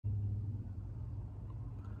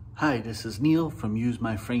Hi, this is Neil from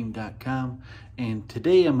UseMyFrame.com, and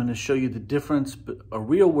today I'm going to show you the difference, a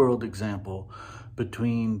real-world example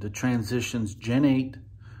between the Transitions Gen 8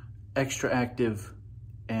 XtrActive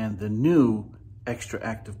and the new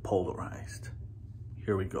XtrActive Polarized.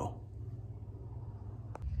 Here we go.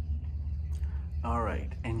 All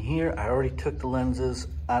right, and here I already took the lenses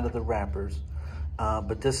out of the wrappers,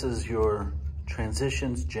 but this is your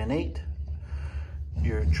Transitions Gen 8,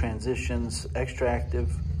 your Transitions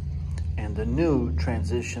XtrActive, and the new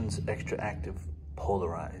Transitions XtrActive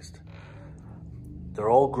Polarized. They're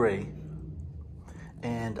all gray,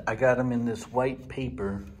 and I got them in this white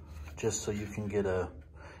paper just so you can get an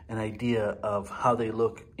idea of how they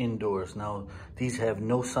look indoors. Now, these have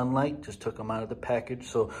no sunlight, just took them out of the package.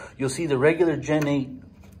 So you'll see the regular Gen 8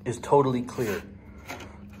 is totally clear,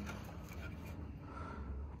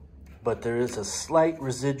 but there is a slight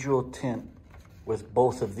residual tint with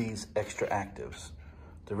both of these XtrActives.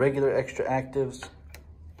 The regular XtrActives,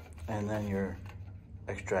 and then your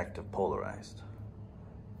XtrActive Polarized.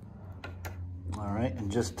 All right, and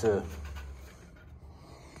just to,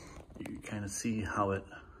 you can kind of see how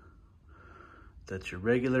that's your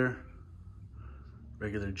regular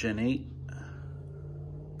Gen 8.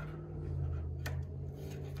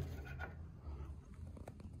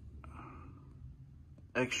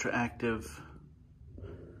 XtrActive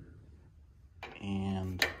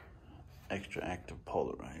and XtrActive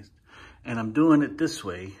Polarized. And I'm doing it this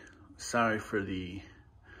way. Sorry for the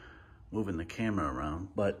moving the camera around,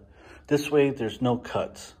 but this way there's no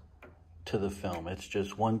cuts to the film. It's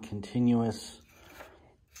just one continuous,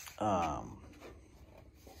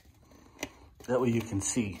 that way you can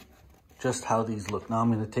see just how these look. Now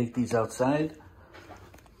I'm going to take these outside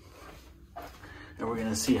and we're going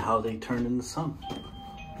to see how they turn in the sun.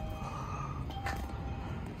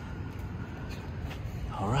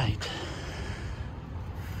 All right.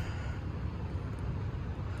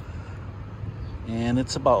 And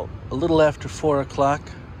it's about a little after 4 o'clock.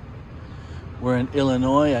 We're in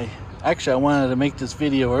Illinois. I wanted to make this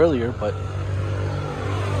video earlier, but the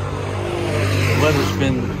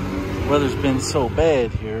weather's been so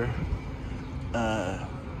bad here.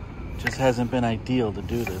 Just hasn't been ideal to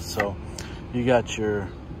do this. So you got your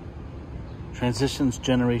Transitions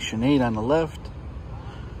Generation 8 on the left,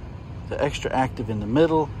 the XtrActive in the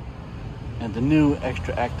middle, and the new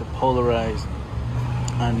XtrActive Polarized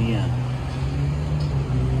on the end.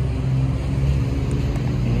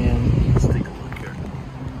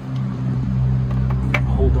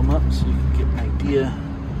 Up so you can get an idea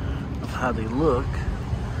of how they look.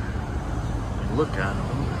 Look at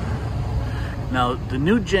them. Now, the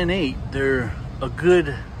new Gen 8, they're a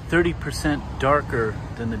good 30% darker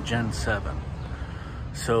than the Gen 7.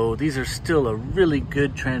 So these are still a really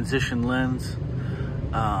good transition lens.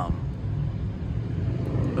 A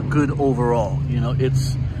good overall. You know,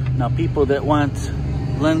 it's now people that want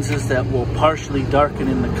lenses that will partially darken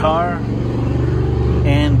in the car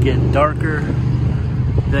and get darker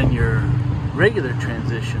than your regular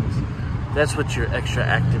Transitions. That's what your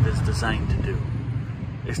XtrActive is designed to do.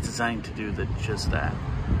 It's designed to do just that.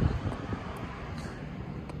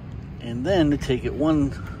 And then to take it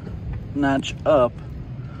one notch up,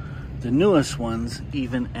 the newest ones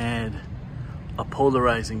even add a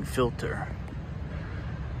polarizing filter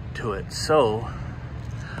to it, so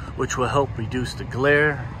which will help reduce the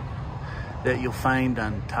glare that you'll find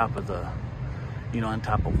on top of the, on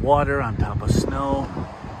top of water, on top of snow.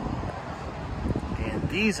 And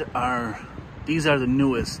these are the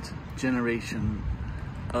newest generation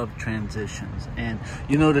of Transitions. And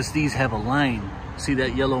you notice these have a line. See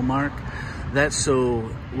that yellow mark? That's so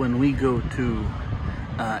when we go to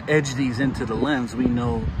edge these into the lens, we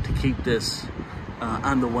know to keep this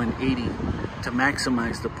on the 180 to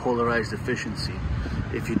maximize the polarized efficiency.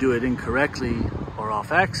 If you do it incorrectly or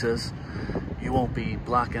off axis, you won't be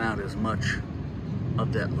blocking out as much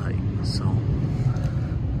of that light. So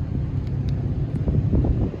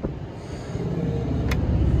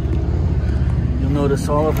you'll notice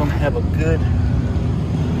all of them have a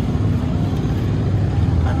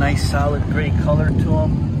nice solid gray color to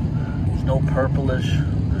them. There's no purplish,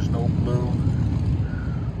 there's no blue.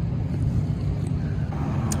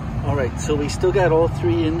 All right, so we still got all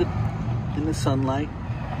three in the sunlight.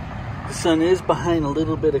 The sun is behind a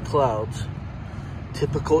little bit of clouds,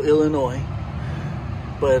 typical Illinois.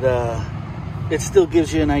 But it still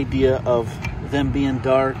gives you an idea of them being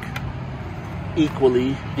dark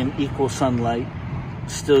equally in equal sunlight.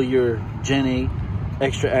 Still your Gen 8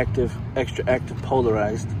 XtrActive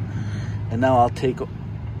Polarized. And now I'll take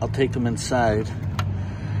them inside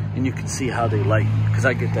and you can see how they light, because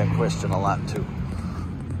I get that question a lot too.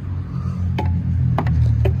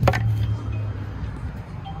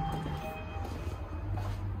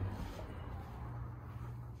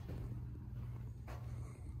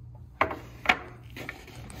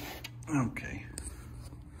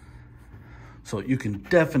 So you can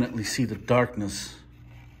definitely see the darkness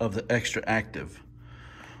of the XtrActive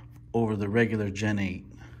over the regular Gen 8,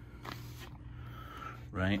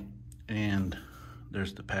 right? And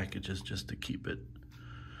there's the packages just to keep it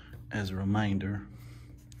as a reminder.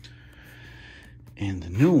 And the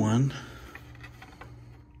new one,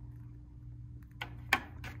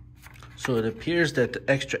 so it appears that the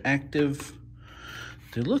XtrActive,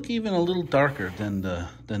 they look even a little darker than the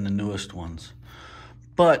newest ones,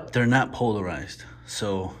 but they're not polarized.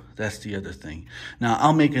 So that's the other thing. Now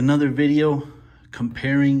I'll make another video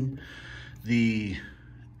comparing the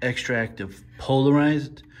XtrActive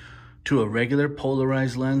Polarized to a regular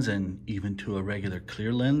polarized lens and even to a regular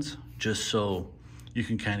clear lens, just so you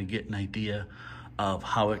can kind of get an idea of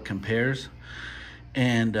how it compares.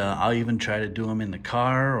 And I'll even try to do them in the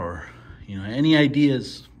car, or any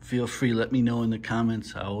ideas, feel free, let me know in the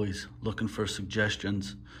comments. I'm always looking for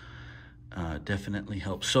suggestions. Definitely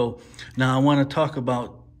helps. So now I want to talk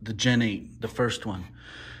about the Gen 8, the first one.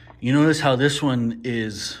 You notice how this one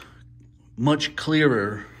is much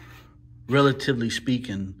clearer, relatively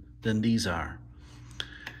speaking, than these are.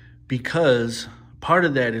 Because part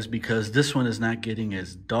of that is because this one is not getting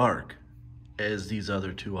as dark as these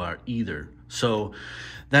other two are either. So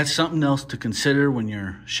that's something else to consider when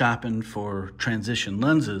you're shopping for transition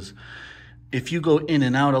lenses. If you go in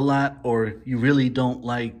and out a lot, or you really don't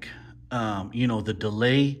like the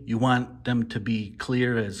delay, you want them to be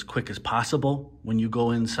clear as quick as possible when you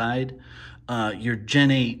go inside, your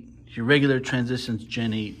Gen 8, your regular transitions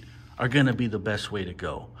Gen 8 are going to be the best way to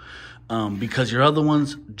go. Because your other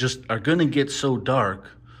ones just are going to get so dark,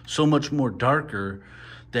 so much more darker,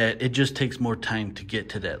 that it just takes more time to get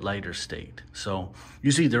to that lighter state. So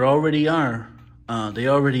you see, they already are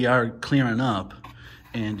clearing up.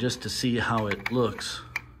 And just to see how it looks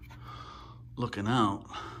looking out,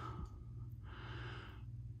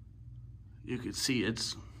 you can see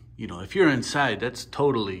it's, if you're inside, that's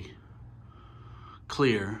totally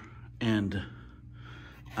clear. And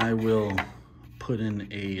I will put in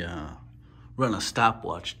run a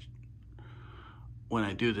stopwatch when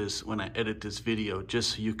I do this, when I edit this video,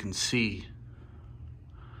 just so you can see,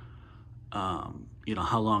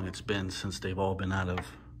 how long it's been since they've all been out of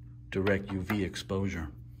direct UV exposure.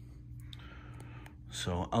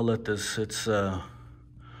 So I'll let this, it's,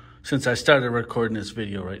 since I started recording this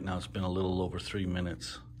video right now, it's been a little over 3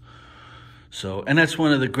 minutes. So, and that's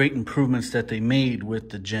one of the great improvements that they made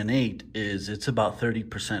with the Gen 8, is it's about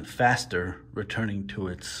 30% faster returning to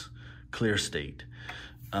its clear state.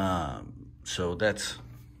 So that's,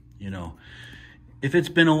 if it's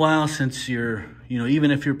been a while since you're,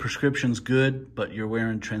 even if your prescription's good, but you're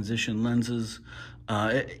wearing transition lenses,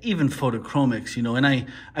 even photochromics, and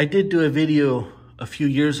I did do a video a few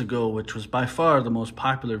years ago, which was by far the most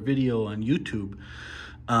popular video on YouTube.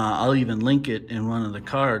 I'll even link it in one of the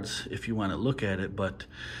cards if you want to look at it. But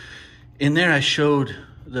in there I showed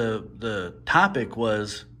the topic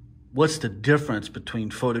was, what's the difference between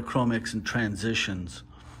photochromics and transitions?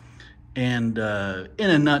 And in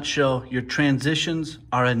a nutshell, your transitions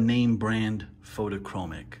are a name brand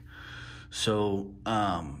photochromic. So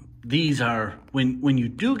these are, when you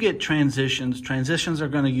do get transitions are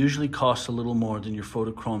going to usually cost a little more than your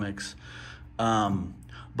photochromics.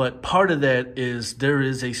 But part of that is there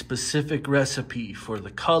is a specific recipe for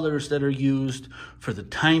the colors that are used, for the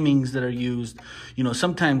timings that are used.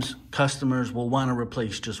 Sometimes customers will want to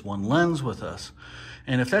replace just one lens with us.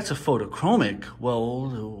 And if that's a photochromic, well,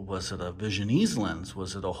 was it a Visionese lens?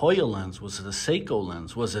 Was it a Hoya lens? Was it a Seiko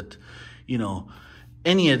lens? Was it,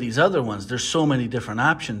 any of these other ones? There's so many different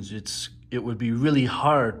options. It would be really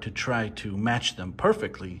hard to try to match them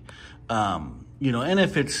perfectly. And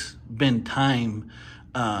if it's been time,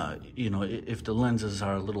 if the lenses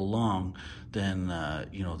are a little long, then,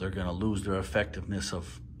 they're going to lose their effectiveness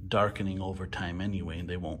of darkening over time anyway, and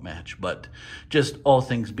they won't match. But just all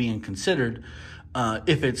things being considered,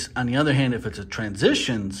 if it's, on the other hand, if it's a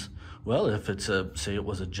transitions, well, if it's say it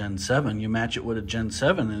was a Gen 7, you match it with a Gen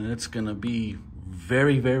 7 and it's going to be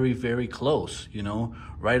very, very, very close,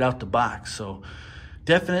 right out the box. So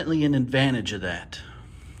definitely an advantage of that.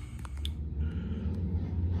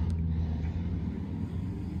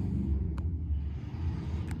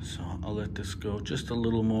 So I'll let this go just a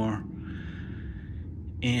little more.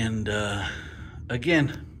 And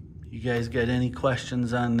again, you guys got any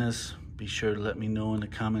questions on this, be sure to let me know in the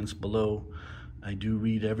comments below. I do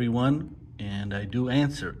read everyone, and I do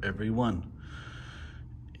answer everyone.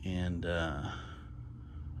 And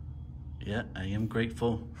yeah, I am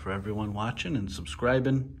grateful for everyone watching and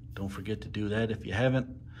subscribing. Don't forget to do that if you haven't.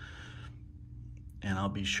 And I'll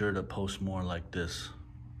be sure to post more like this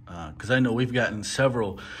because I know we've gotten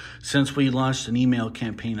several since we launched an email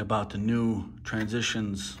campaign about the new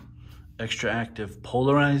Transitions XtrActive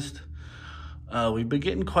Polarized. We've been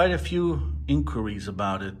getting quite a few inquiries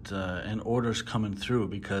about it and orders coming through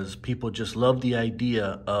because people just love the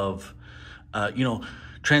idea of, you know,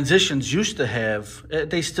 Transitions used to have,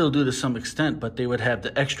 they still do to some extent, but they would have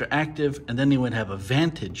the XtrActive and then they would have a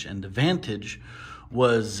Vantage. And the Vantage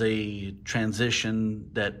was a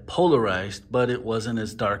transition that polarized, but it wasn't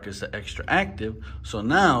as dark as the XtrActive. So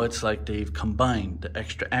now it's like they've combined the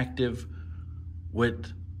XtrActive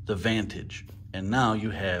with the Vantage. And now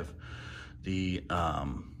you have the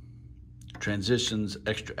Transitions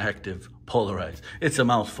XtrActive Polarized. It's a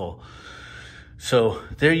mouthful. So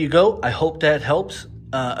there you go. I hope that helps.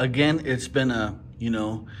 Again, it's been you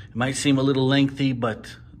know, it might seem a little lengthy,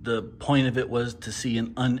 but the point of it was to see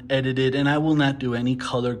an unedited, and I will not do any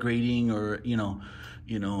color grading or,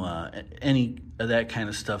 any of that kind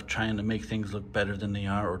of stuff, trying to make things look better than they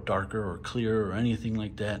are or darker or clearer or anything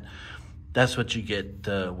like that. That's what you get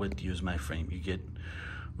with Use My Frame. You get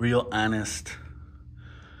real honest,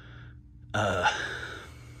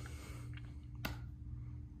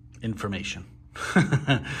 information.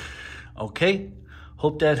 Okay,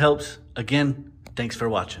 hope that helps. Again, thanks for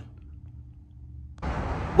watching.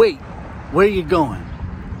 Wait, where are you going?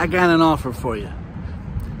 I got an offer for you.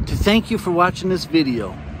 To thank you for watching this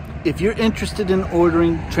video, if you're interested in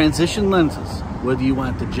ordering transition lenses, whether you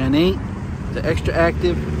want the Gen 8, the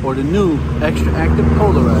XtrActive, or the new XtrActive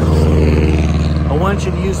Polarized, I want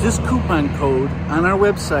you to use this coupon code on our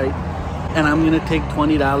website, and I'm going to take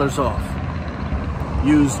 $20 off.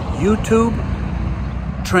 Use YouTube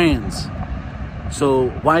Trans. So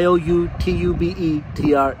YOUTUBETRANS.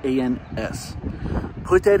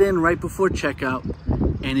 Put that in right before checkout,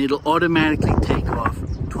 and it'll automatically take off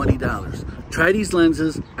 $20. Try these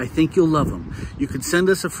lenses. I think you'll love them. You can send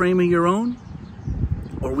us a frame of your own,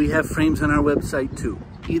 or we have frames on our website too.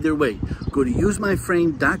 Either way, go to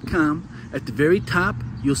UseMyFrame.com. At the very top,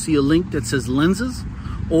 you'll see a link that says lenses,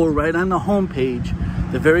 or right on the home page,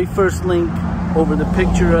 the very first link over the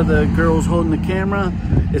picture of the girls holding the camera,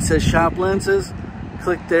 it says shop lenses.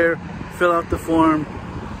 Click there, fill out the form,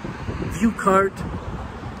 view cart,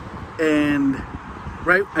 and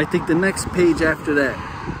right, I think the next page after that,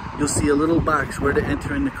 you'll see a little box where to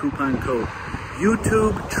enter in the coupon code.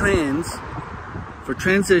 YouTube Trans for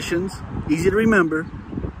transitions, easy to remember,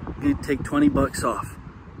 and take 20 bucks off.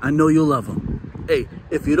 I know you'll love them. Hey,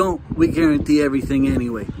 if you don't, we guarantee everything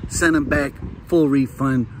anyway. Send them back, full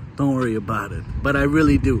refund, don't worry about it. But I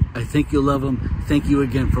really do. I think you'll love them. Thank you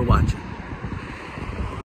again for watching.